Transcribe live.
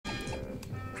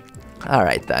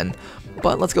Alright then.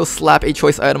 But let's go slap a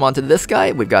choice item onto this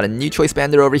guy. We've got a new choice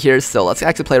bandit over here, so let's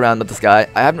actually play around with this guy.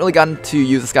 I haven't really gotten to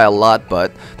use this guy a lot,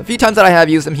 but the few times that I have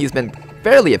used him, he's been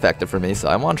fairly effective for me, so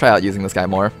I want to try out using this guy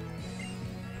more.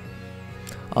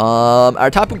 Our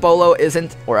Taco Bolo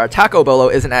isn't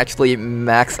actually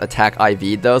max attack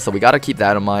IV though, so we gotta keep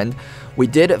that in mind. We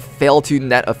did fail to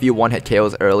net a few one-hit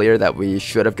KOs earlier that we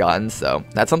should have gotten, so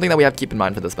that's something that we have to keep in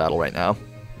mind for this battle right now.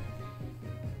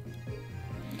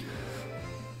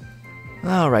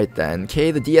 Alright then,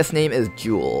 okay, the DS name is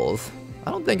Jules.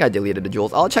 I don't think I deleted the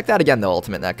Jules. I'll check that again though,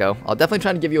 Ultimate Neko. I'll definitely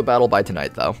try to give you a battle by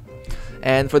tonight though.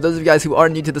 And for those of you guys who are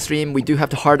new to the stream, we do have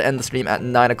to hard end the stream at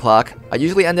 9 o'clock. I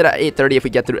usually end it at 8:30 if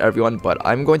we get through everyone, but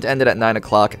I'm going to end it at 9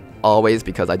 o'clock always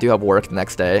because I do have work the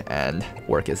next day, and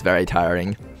work is very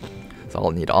tiring. So I'll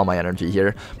need all my energy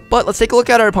here. But let's take a look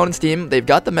at our opponent's team. They've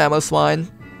got the Mamoswine.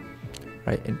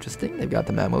 Right, interesting. They've got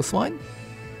the Mamoswine.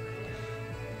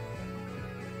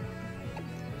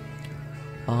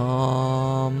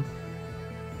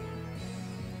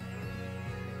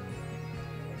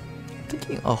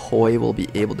 Thinking Ahoy will be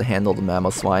able to handle the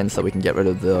Mamoswine so we can get rid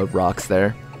of the rocks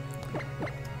there.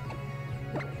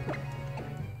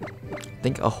 I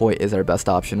think Ahoy is our best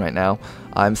option right now.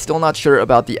 I'm still not sure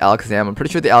about the Alakazam. I'm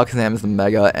pretty sure the Alakazam is the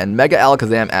Mega, and Mega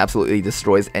Alakazam absolutely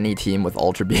destroys any team with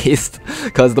Ultra Beast.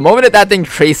 Because the moment that thing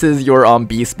traces your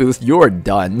Beast Boost, you're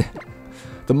done.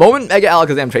 The moment Mega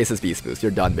Alakazam traces Beast Boost,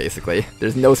 you're done basically.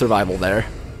 There's no survival there.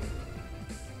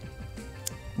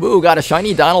 Woo, got a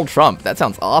shiny Donald Trump. That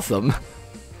sounds awesome.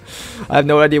 I have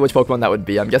no idea which Pokemon that would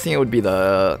be. I'm guessing it would be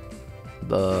the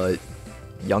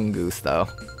Young Goose though.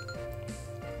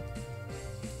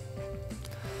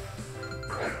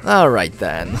 Alright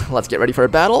then, let's get ready for a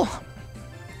battle.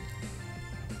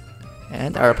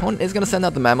 And our opponent is going to send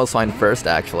out the Mamoswine first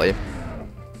actually.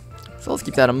 So let's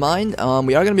keep that in mind.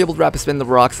 We are going to be able to rapid spin the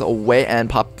rocks away and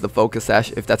pop the Focus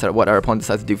Sash if that's what our opponent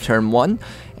decides to do for turn 1.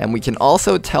 And we can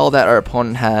also tell that our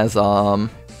opponent has although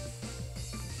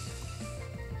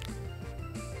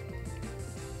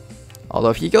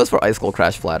if he goes for Ice Skull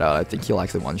Crash flat out, I think he'll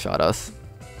actually one-shot us.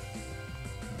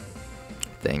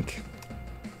 I think.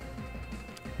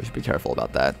 We should be careful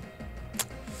about that.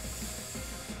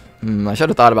 I should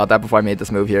have thought about that before I made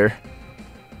this move here.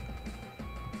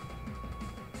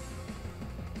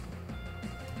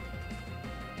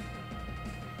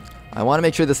 I want to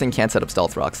make sure this thing can't set up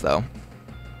Stealth Rocks though.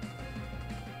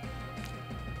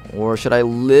 Or should I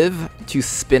live to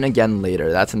spin again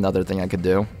later? That's another thing I could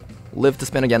do. Live to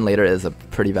spin again later is a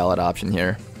pretty valid option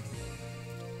here.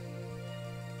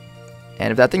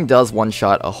 And if that thing does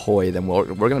one-shot Ahoy, then we're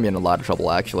going to be in a lot of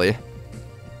trouble, actually.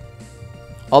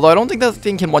 Although I don't think that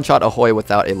thing can one-shot Ahoy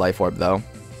without a Life Orb, though.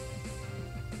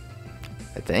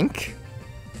 I think.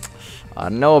 I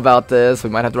don't know about this.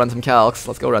 We might have to run some calcs.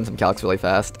 Let's go run some calcs really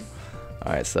fast.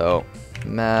 Alright, so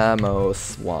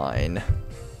Mamoswine.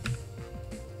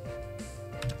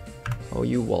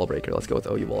 OU Wall Breaker. Let's go with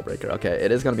OU Wall Breaker. Okay,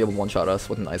 it is going to be able to one-shot us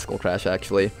with an Ice Skull Crash,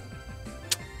 actually.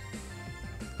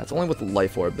 That's only with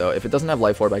Life Orb, though. If it doesn't have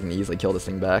Life Orb, I can easily kill this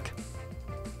thing back.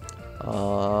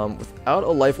 Without a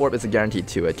Life Orb, it's a guaranteed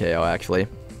 2-hit KO, actually.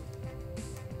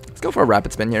 Let's go for a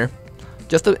Rapid Spin here.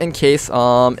 Just in case,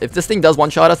 if this thing does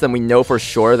one-shot us, then we know for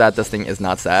sure that this thing is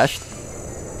not sashed.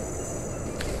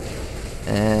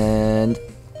 And...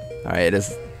 alright, it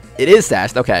is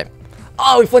sashed, okay.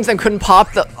 Oh, we Flint Slam couldn't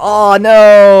pop the... oh,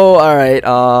 no! Alright,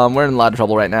 we're in a lot of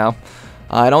trouble right now.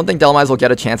 I don't think Dhelmise will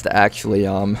get a chance to actually,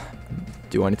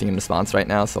 do anything in response right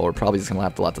now, so we're probably just gonna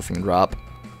have to let this thing drop.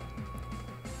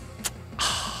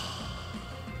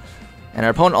 And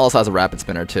our opponent also has a Rapid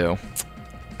Spinner too.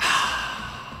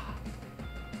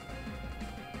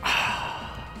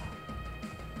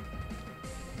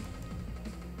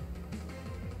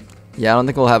 Yeah, I don't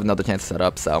think we'll have another chance to set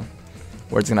up, so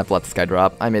we're just gonna have to let this guy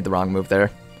drop. I made the wrong move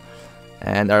there.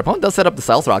 And our opponent does set up the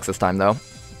Stealth Rocks this time though.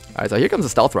 Alright, so here comes the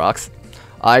Stealth Rocks.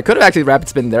 I could have actually Rapid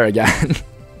Spin there again.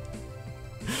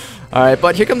 Alright,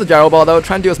 but here comes the Gyro Ball though,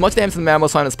 trying to do as much damage to the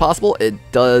Mamoswine as possible. It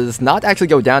does not actually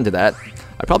go down to that.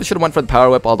 I probably should have went for the Power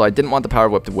Whip, although I didn't want the Power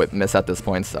Whip to miss at this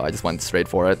point, so I just went straight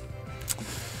for it.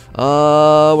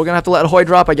 We're gonna have to let Ahoy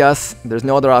drop, I guess. There's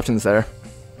no other options there.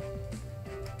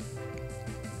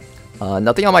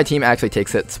 Nothing on my team actually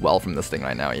takes hits well from this thing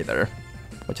right now either,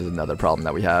 which is another problem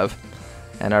that we have.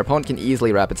 And our opponent can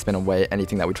easily Rapid Spin away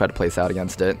anything that we try to place out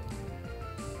against it.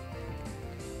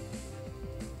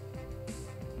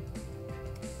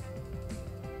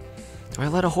 Do I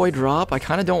let Ahoy drop? I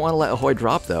kind of don't want to let Ahoy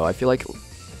drop, though. I feel like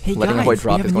letting Ahoy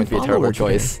drop is going to be a terrible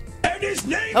choice.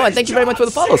 Oh, and thank you very much for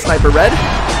the follow, Sniper Red.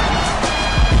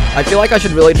 I feel like I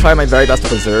should really try my very best to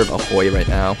preserve Ahoy right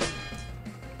now.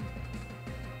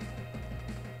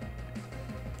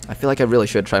 I feel like I really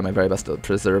should try my very best to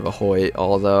preserve a Hoy,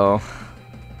 although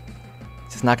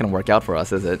it's just not going to work out for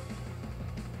us, is it?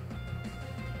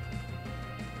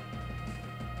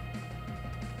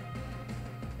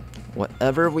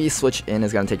 Whatever we switch in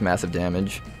is going to take massive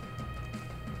damage.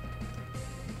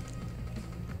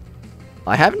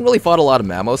 I haven't really fought a lot of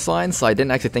Mamoswine, so I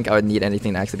didn't actually think I would need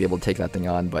anything to actually be able to take that thing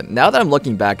on, but now that I'm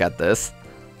looking back at this,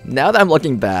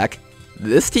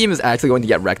 this team is actually going to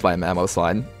get wrecked by a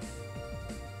Mamoswine.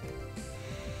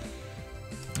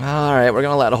 Alright, we're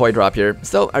going to let a Hoy drop here.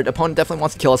 So, our opponent definitely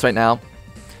wants to kill us right now.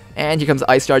 And here comes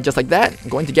Ice Shard just like that.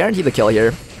 Going to guarantee the kill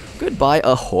here. Goodbye,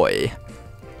 Ahoy.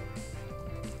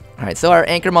 Alright, so our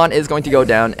Anchormon is going to go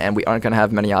down, and we aren't going to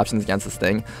have many options against this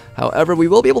thing. However, we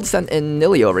will be able to send in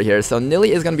Nilly over here. So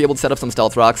Nilly is going to be able to set up some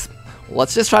Stealth Rocks.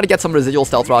 Let's just try to get some residual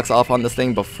Stealth Rocks off on this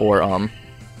thing before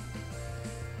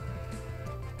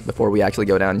we actually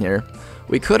go down here.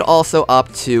 We could also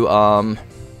opt to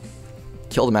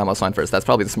kill the Mamoswine first. That's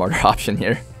probably the smarter option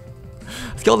here.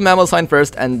 Let's kill the Mamoswine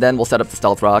first, and then we'll set up the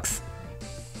Stealth Rocks.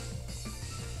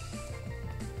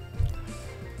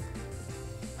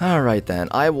 Alright then,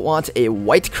 I want a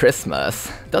white Christmas.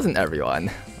 Doesn't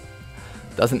everyone?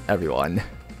 Doesn't everyone?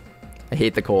 I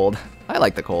hate the cold. I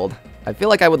like the cold. I feel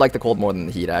like I would like the cold more than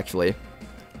the heat, actually.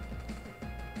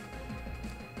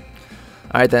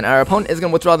 Alright then, our opponent is going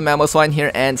to withdraw the Mamoswine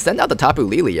here and send out the Tapu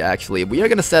Lele, actually. We are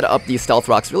going to set up these Stealth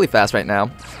Rocks really fast right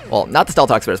now. Well, not the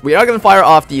Stealth Rocks first. We are going to fire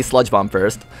off the Sludge Bomb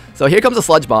first. So here comes a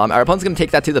Sludge Bomb. Our opponent's going to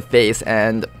take that to the face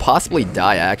and possibly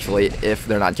die, actually, if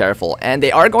they're not careful. And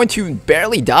they are going to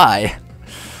barely die.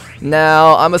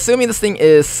 Now, I'm assuming this thing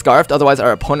is Scarfed, otherwise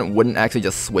our opponent wouldn't actually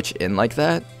just switch in like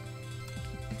that.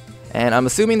 And I'm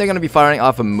assuming they're going to be firing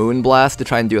off a Moonblast to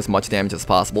try and do as much damage as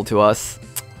possible to us.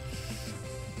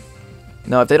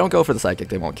 No, if they don't go for the Psychic,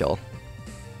 they won't kill.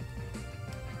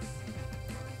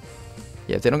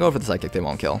 Yeah, if they don't go for the Psychic, they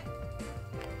won't kill.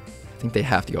 I think they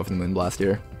have to go for the Moonblast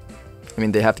here. I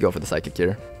mean, they have to go for the Psychic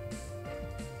here.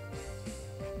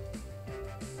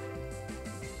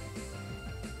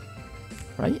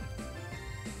 Right?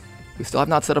 We still have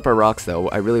not set up our rocks, though.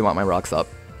 I really want my rocks up.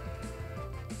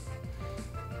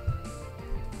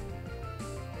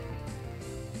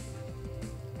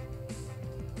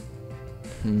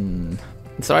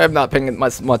 Sorry I'm not paying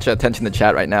much attention to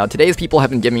chat right now. Today's people have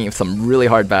been giving me some really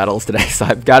hard battles today, so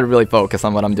I've got to really focus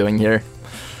on what I'm doing here.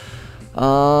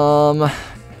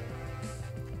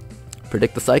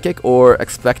 Predict the Psychic, or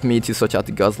expect me to switch out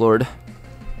the Guzzlord?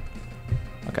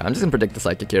 Okay, I'm just gonna predict the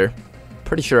Psychic here.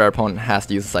 Pretty sure our opponent has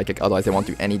to use the Psychic, otherwise they won't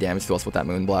do any damage to us with that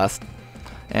Moonblast.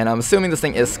 And I'm assuming this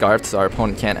thing is Scarfed, so our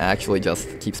opponent can't actually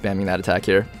just keep spamming that attack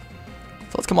here.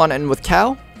 So let's come on in with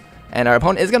Cow. And our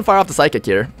opponent is gonna fire off the Psychic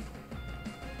here.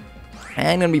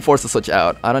 And gonna be forced to switch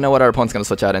out. I don't know what our opponent's gonna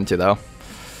switch out into, though.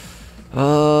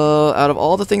 Out of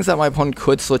all the things that my opponent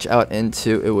could switch out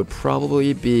into, it would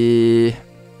probably be...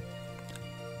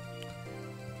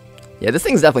 Yeah, this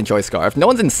thing's definitely Choice Scarf. No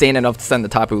one's insane enough to send the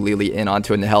Tapu Lele in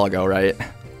onto a Nihilego, right?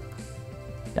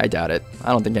 Yeah, I doubt it.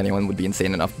 I don't think anyone would be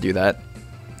insane enough to do that.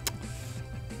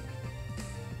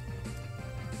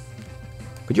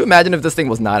 Could you imagine if this thing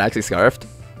was not actually Scarfed?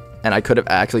 And I could have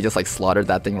actually just, like, slaughtered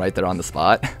that thing right there on the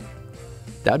spot?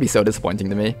 That would be so disappointing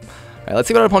to me. Alright, let's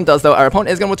see what our opponent does, though. Our opponent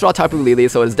is going to withdraw Tapu Lele,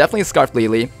 so it is definitely a Scarfed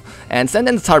Lele. And send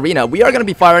in Tarina. We are going to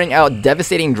be firing out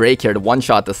Devastating Drake here to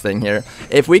one-shot this thing here.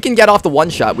 If we can get off the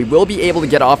one-shot, we will be able to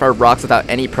get off our rocks without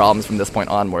any problems from this point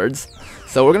onwards.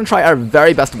 So we're going to try our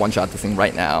very best to one-shot this thing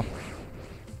right now.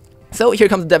 So here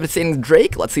comes Devastating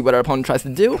Drake. Let's see what our opponent tries to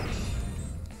do.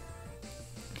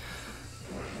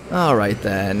 Alright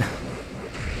then.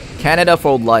 Canada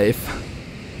for life.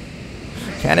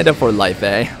 Canada for life,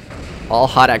 eh? All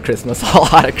hot at Christmas, all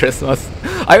hot at Christmas.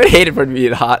 I would hate it for it to be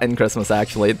hot in Christmas,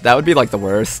 actually. That would be, like, the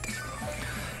worst.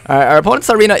 Alright, our opponent's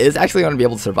Arena is actually going to be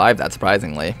able to survive that,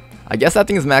 surprisingly. I guess that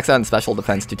thing is maxed out in special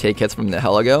defense to take hits from the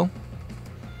Nihilego.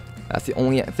 That's the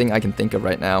only thing I can think of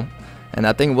right now. And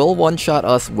that thing will one-shot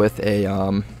us with a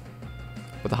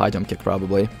high jump kick,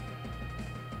 probably.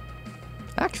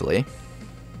 Actually,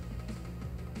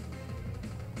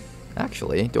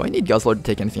 do I need Guzzlord to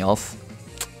take anything else?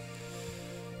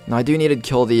 No, I do need to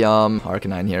kill the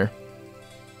Arcanine here.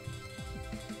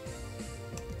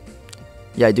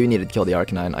 Yeah, I do need to kill the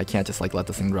Arcanine. I can't just, like, let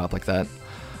this thing drop like that.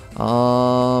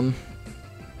 I'm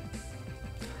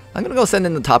gonna go send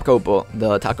in the Taco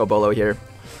Bolo here.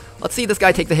 Let's see this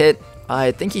guy take the hit.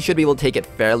 I think he should be able to take it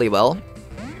fairly well.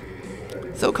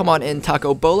 So come on in,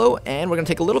 Taco Bolo, and we're gonna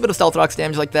take a little bit of Stealth Rocks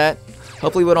damage like that.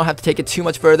 Hopefully we don't have to take it too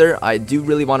much further. I do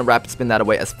really want to rapid spin that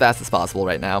away as fast as possible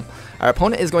right now. Our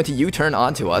opponent is going to U-turn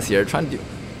onto us here, trying to do...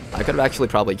 I could have actually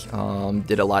probably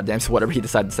did a lot of damage to whatever he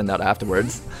decided to send out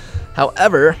afterwards.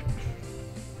 However,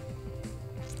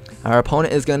 our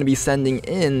opponent is going to be sending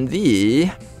in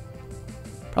the...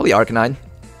 probably Arcanine.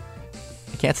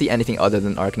 I can't see anything other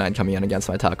than Arcanine coming in against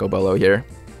my Taco Bolo here.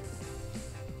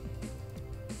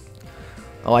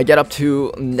 Oh, I get up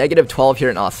to -12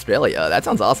 here in Australia. That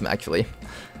sounds awesome, actually.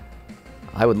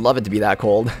 I would love it to be that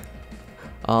cold.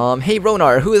 Hey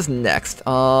Ronar, who is next?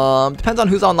 Depends on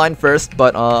who's online first,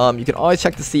 but you can always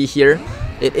check to see here.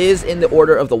 It is in the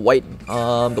order of the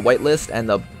white list, and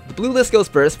the blue list goes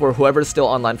first for whoever's still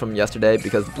online from yesterday,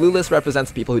 because the blue list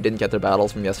represents people who didn't get their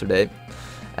battles from yesterday.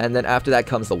 And then after that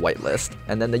comes the white list.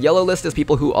 And then the yellow list is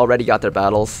people who already got their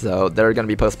battles, so they're going to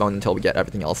be postponed until we get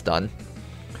everything else done.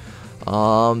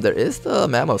 There is the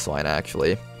Mamoswine,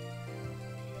 actually.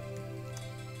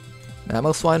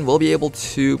 Mamoswine will be able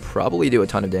to probably do a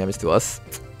ton of damage to us.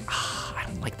 I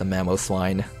don't like the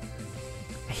Mamoswine.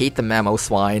 I hate the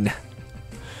Mamoswine.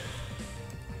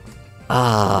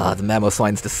 The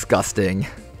Mamoswine's disgusting.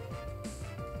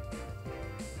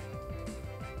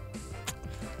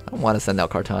 I don't want to send out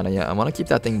Kartana yet. I want to keep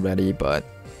that thing ready, but...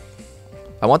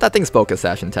 I want that thing's Focus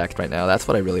Sash intact right now. That's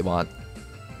what I really want.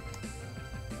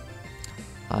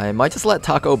 I might just let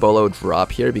Taco Bolo drop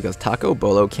here, because Taco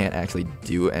Bolo can't actually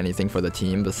do anything for the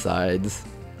team besides...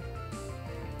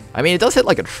 I mean, it does hit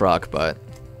like a truck, but...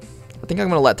 I think I'm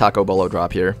going to let Taco Bolo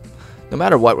drop here. No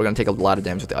matter what, we're going to take a lot of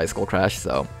damage with the Ice Skull Crash,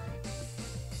 so...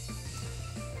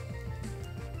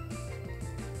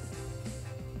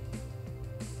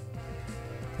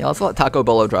 yeah, let's let Taco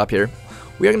Bolo drop here.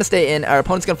 We are going to stay in, our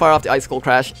opponent's going to fire off the Ice Skull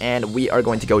Crash, and we are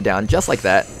going to go down just like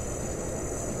that.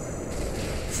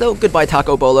 So, goodbye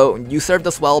Taco Bolo, you served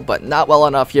us well, but not well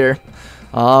enough here.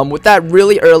 With that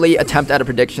really early attempt at a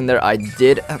prediction there, I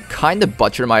did kind of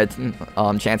butcher my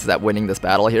chances at winning this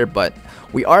battle here, but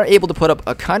we are able to put up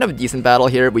a kind of decent battle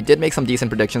here. We did make some decent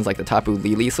predictions like the Tapu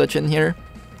Lele switch in here.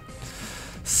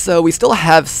 So we still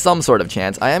have some sort of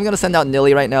chance. I am going to send out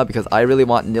Nilly right now because I really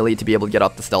want Nilly to be able to get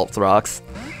up the Stealth Rocks.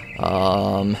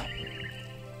 Could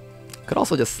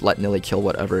also just let Nilly kill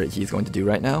whatever he's going to do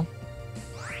right now.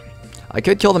 I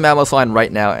could kill the Mamoswine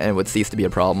right now and it would cease to be a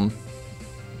problem.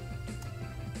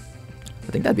 I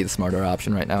think that'd be the smarter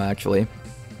option right now, actually.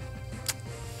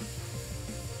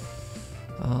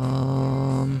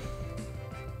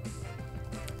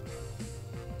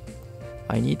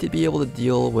 I need to be able to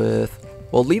deal with...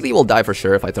 well, Lele will die for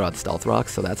sure if I throw out the Stealth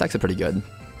Rocks, so that's actually pretty good.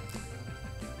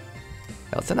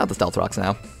 Yeah, let's send out the Stealth Rocks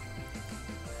now.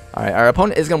 Alright, our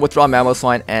opponent is going to withdraw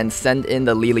Mamoswine and send in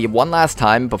the Lele one last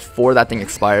time before that thing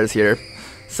expires here.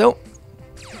 So,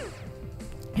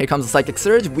 here comes the Psychic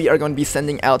Surge. We are going to be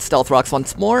sending out Stealth Rocks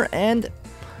once more, and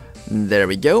there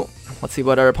we go. Let's see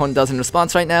what our opponent does in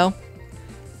response right now.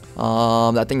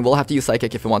 That thing will have to use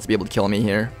Psychic if it wants to be able to kill me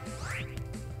here.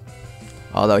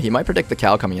 Although, he might predict the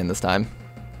cow coming in this time.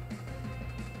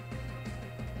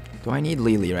 Do I need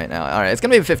Lele right now? Alright, it's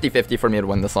going to be 50-50 for me to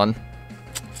win this one.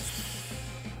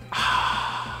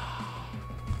 I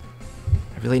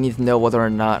really need to know whether or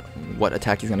not what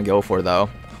attack he's going to go for, though.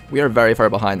 We are very far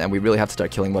behind, and we really have to start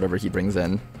killing whatever he brings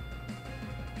in.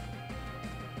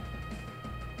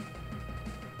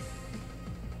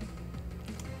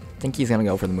 I think he's going to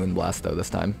go for the Moonblast, though,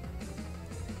 this time.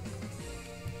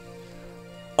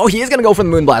 Oh, he is going to go for the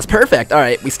Moonblast. Perfect. All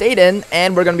right, we stayed in,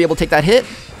 and we're going to be able to take that hit.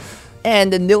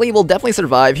 And Nilly will definitely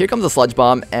survive. Here comes a Sludge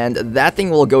Bomb, and that thing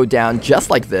will go down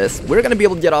just like this. We're going to be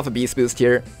able to get off a Beast Boost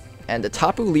here. And the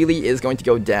Tapu Lele is going to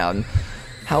go down.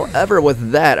 However,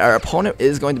 with that, our opponent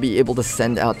is going to be able to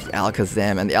send out the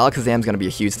Alakazam, and the Alakazam is going to be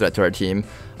a huge threat to our team.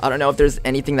 I don't know if there's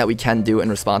anything that we can do in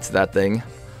response to that thing.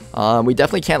 We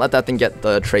definitely can't let that thing get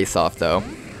the Trace off, though.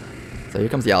 So here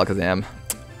comes the Alakazam.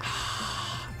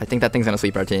 I think that thing's going to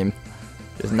sweep our team.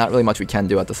 There's not really much we can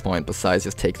do at this point besides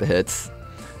just take the hits.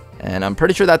 And I'm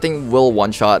pretty sure that thing will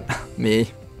one-shot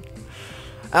me.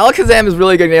 Alakazam is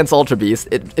really good against Ultra Beast.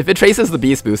 If it traces the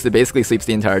Beast Boost, it basically sweeps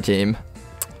the entire team.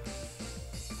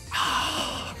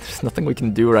 There's nothing we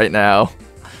can do right now.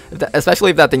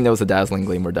 Especially if that thing knows the Dazzling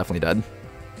Gleam, we're definitely dead.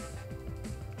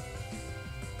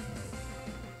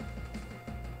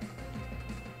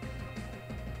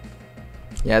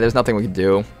 Yeah, there's nothing we can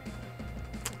do.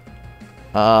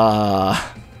 Alright,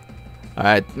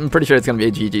 I'm pretty sure it's going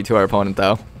to be a GG to our opponent,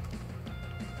 though.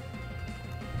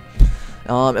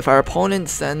 If our opponent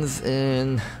sends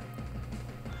in...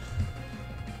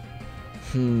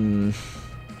 I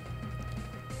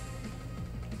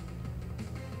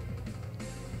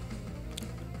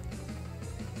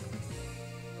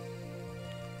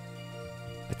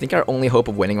think our only hope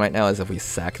of winning right now is if we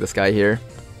sack this guy here.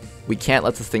 We can't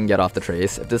let this thing get off the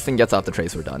trace. If this thing gets off the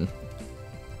trace, we're done.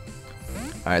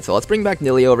 Alright, so let's bring back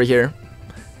Nilly over here.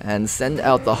 And send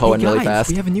out the Hoenn really fast.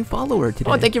 We have a new follower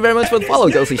today. Oh, thank you very much for the follow,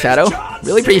 Ghostly Shadow.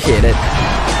 Really appreciate it.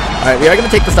 Alright, we are going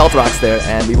to take the Stealth Rocks there,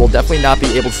 and we will definitely not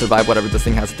be able to survive whatever this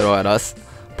thing has to throw at us.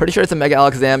 Pretty sure it's a Mega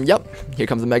Alakazam. Yep, here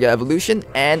comes the Mega Evolution,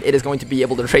 and it is going to be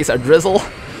able to trace our Drizzle.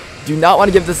 Do not want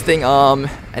to give this thing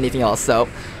anything else, so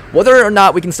whether or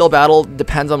not we can still battle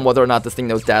depends on whether or not this thing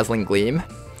knows Dazzling Gleam.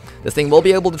 This thing will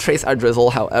be able to trace our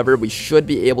Drizzle, however, we should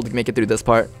be able to make it through this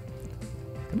part.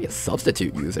 Gonna be a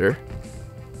substitute user.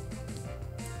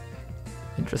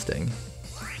 Interesting.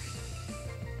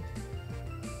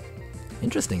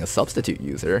 Interesting, a substitute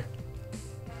user.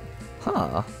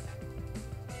 Huh.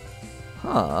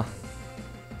 Huh.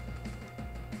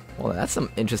 Well, that's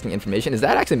some interesting information. Is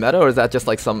that actually meta, or is that just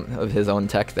like some of his own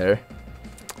tech there?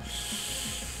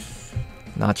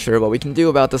 Not sure what we can do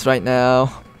about this right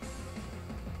now.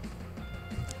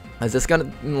 Is this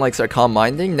gonna like start calm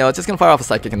minding? No, it's just gonna fire off a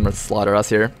psychic and slaughter us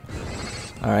here.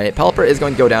 Alright, Pelipper is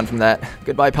going to go down from that.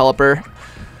 Goodbye, Pelipper.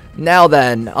 Now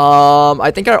then,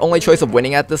 I think our only choice of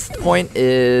winning at this point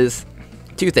is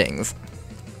two things.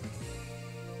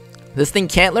 This thing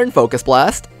can't learn Focus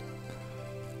Blast.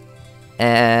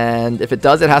 And if it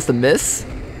does, it has to miss.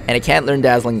 And it can't learn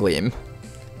Dazzling Gleam.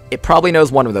 It probably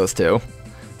knows one of those two.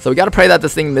 So we gotta pray that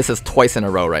this thing misses twice in a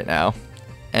row right now.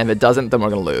 And if it doesn't, then we're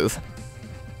gonna lose.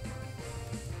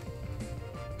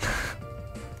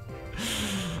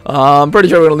 I'm pretty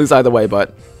sure we're gonna lose either way,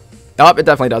 but... Oh, it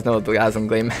definitely does know the Dazzling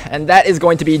Gleam. And that is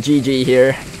going to be GG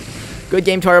here. Good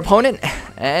game to our opponent,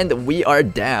 and we are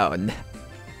down.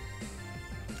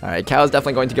 Alright, Cow is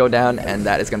definitely going to go down, and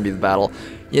that is going to be the battle.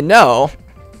 You know...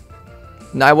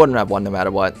 No, I wouldn't have won no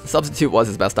matter what. Substitute was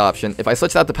his best option. If I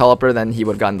switched out to Pelipper, then he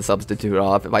would have gotten the substitute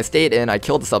off. If I stayed in, I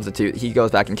killed the substitute. He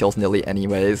goes back and kills Nilly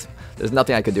anyways. There's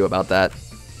nothing I could do about that.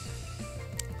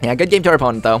 Yeah, good game to our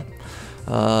opponent, though.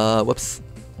 Whoops.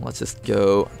 Let's just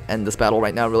go end this battle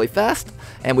right now really fast.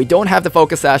 And we don't have the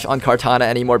Focus Sash on Kartana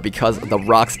anymore because the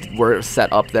rocks were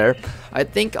set up there. I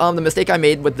think the mistake I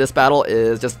made with this battle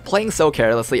is just playing so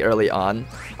carelessly early on.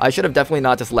 I should have definitely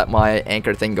not just let my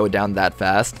anchor thing go down that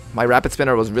fast. My Rapid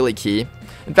Spinner was really key.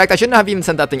 In fact, I shouldn't have even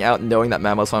sent that thing out knowing that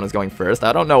Mamoswine was going first.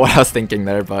 I don't know what I was thinking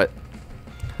there, but...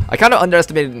 I kind of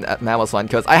underestimated Mamoswine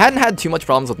because I hadn't had too much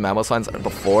problems with Mamoswines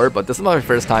before, but this is my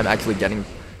first time actually getting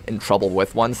in trouble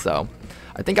with one, so...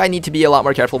 I think I need to be a lot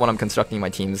more careful when I'm constructing my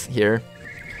teams here.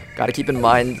 Gotta keep in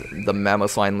mind the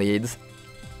Mamoswine leads.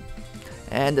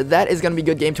 And that is gonna be a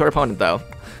good game to our opponent, though.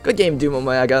 Good game, DooM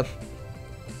Omega.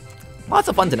 Lots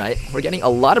of fun tonight. We're getting a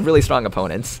lot of really strong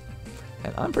opponents.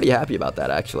 And I'm pretty happy about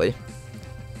that, actually.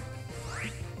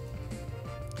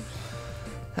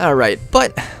 Alright,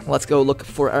 but let's go look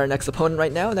for our next opponent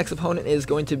right now. Next opponent is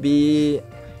going to be...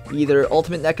 either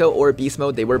Ultimate Neko or Beast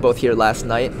Mode. They were both here last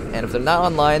night, and if they're not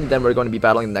online, then we're going to be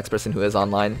battling the next person who is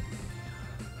online.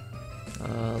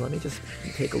 Let me just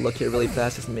take a look here really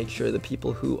fast just to make sure the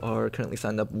people who are currently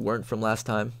signed up weren't from last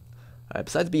time. Alright,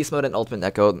 besides Beast Mode and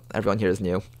Ultimate Neko, everyone here is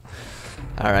new.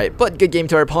 Alright, but good game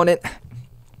to our opponent.